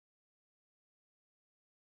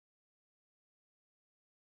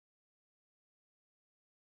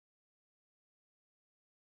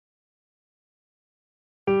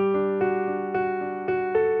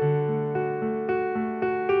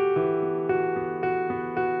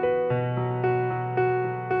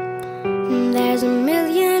There's a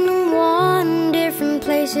million and one different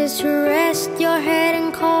places to rest your head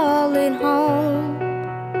and call it home.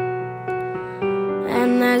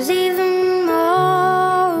 And there's even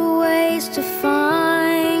more ways to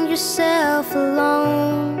find yourself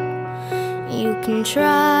alone. You can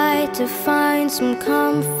try to find some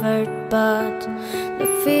comfort, but the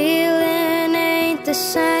feeling ain't the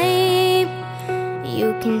same.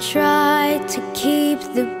 You can try to keep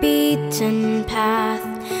the beaten path,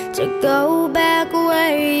 to go back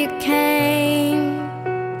where you came.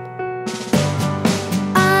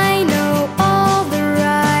 I know all the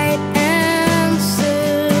right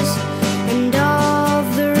answers and all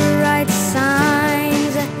the right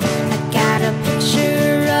signs. I got a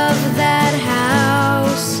picture of that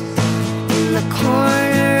house in the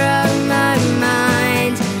corner of my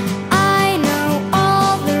mind. I know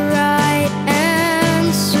all the right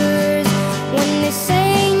answers when they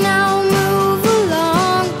say now move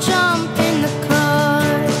along, jump in the car.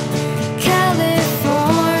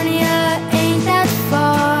 California ain't that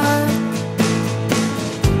far.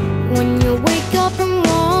 When you wake up and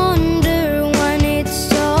wonder when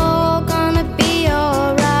it's all gonna be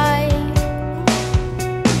alright,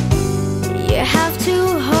 you have to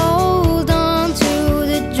hold on to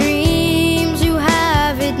the dreams you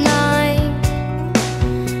have at night.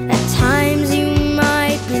 At times you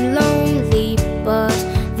might be lonely, but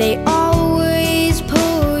they always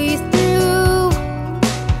pull you through.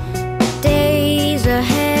 The days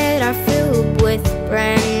ahead are filled with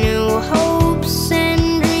brand new hopes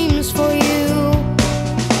and dreams for you.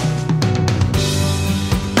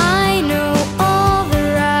 I know all the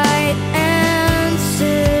right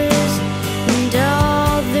answers and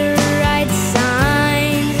all the right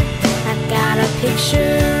signs. I got a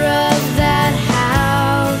picture of that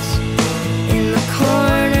house in the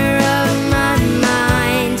corner of my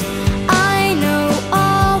mind. I know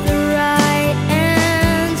all the right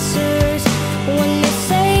answers when they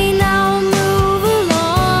say now move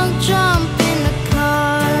along, jump in the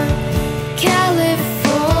car.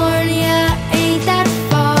 California ain't that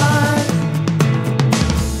far.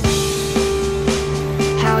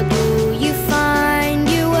 How do you find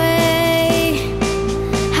your way?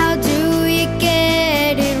 How do you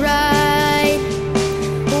get it right?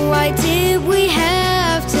 Why did we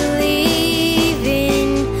have to leave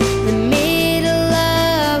in the middle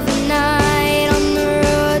of the night? On the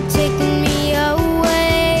road taking me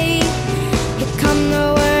away, here come the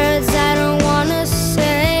words I don't wanna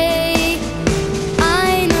say.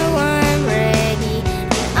 I know I'm ready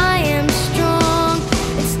and I am strong.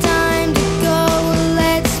 It's time to go,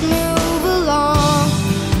 let's move along.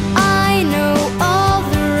 I know all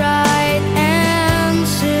the right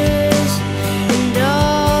answers and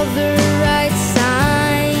all the right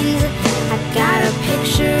signs. I got a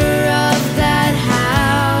picture of that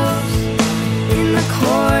house in the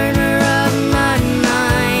corner of my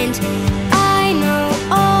mind. I know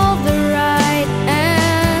all the right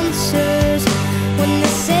answers when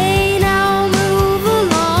they say now move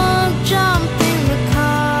along, jump in the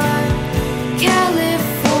car.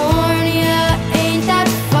 California ain't that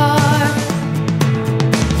far.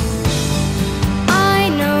 I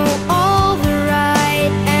know all the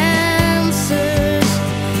right answers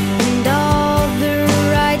and all the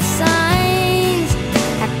right signs.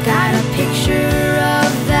 I got a picture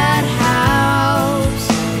of that house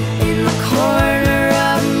in the corner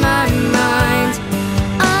of my mind.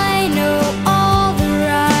 I know all the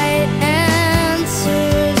right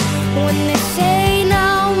answers when they say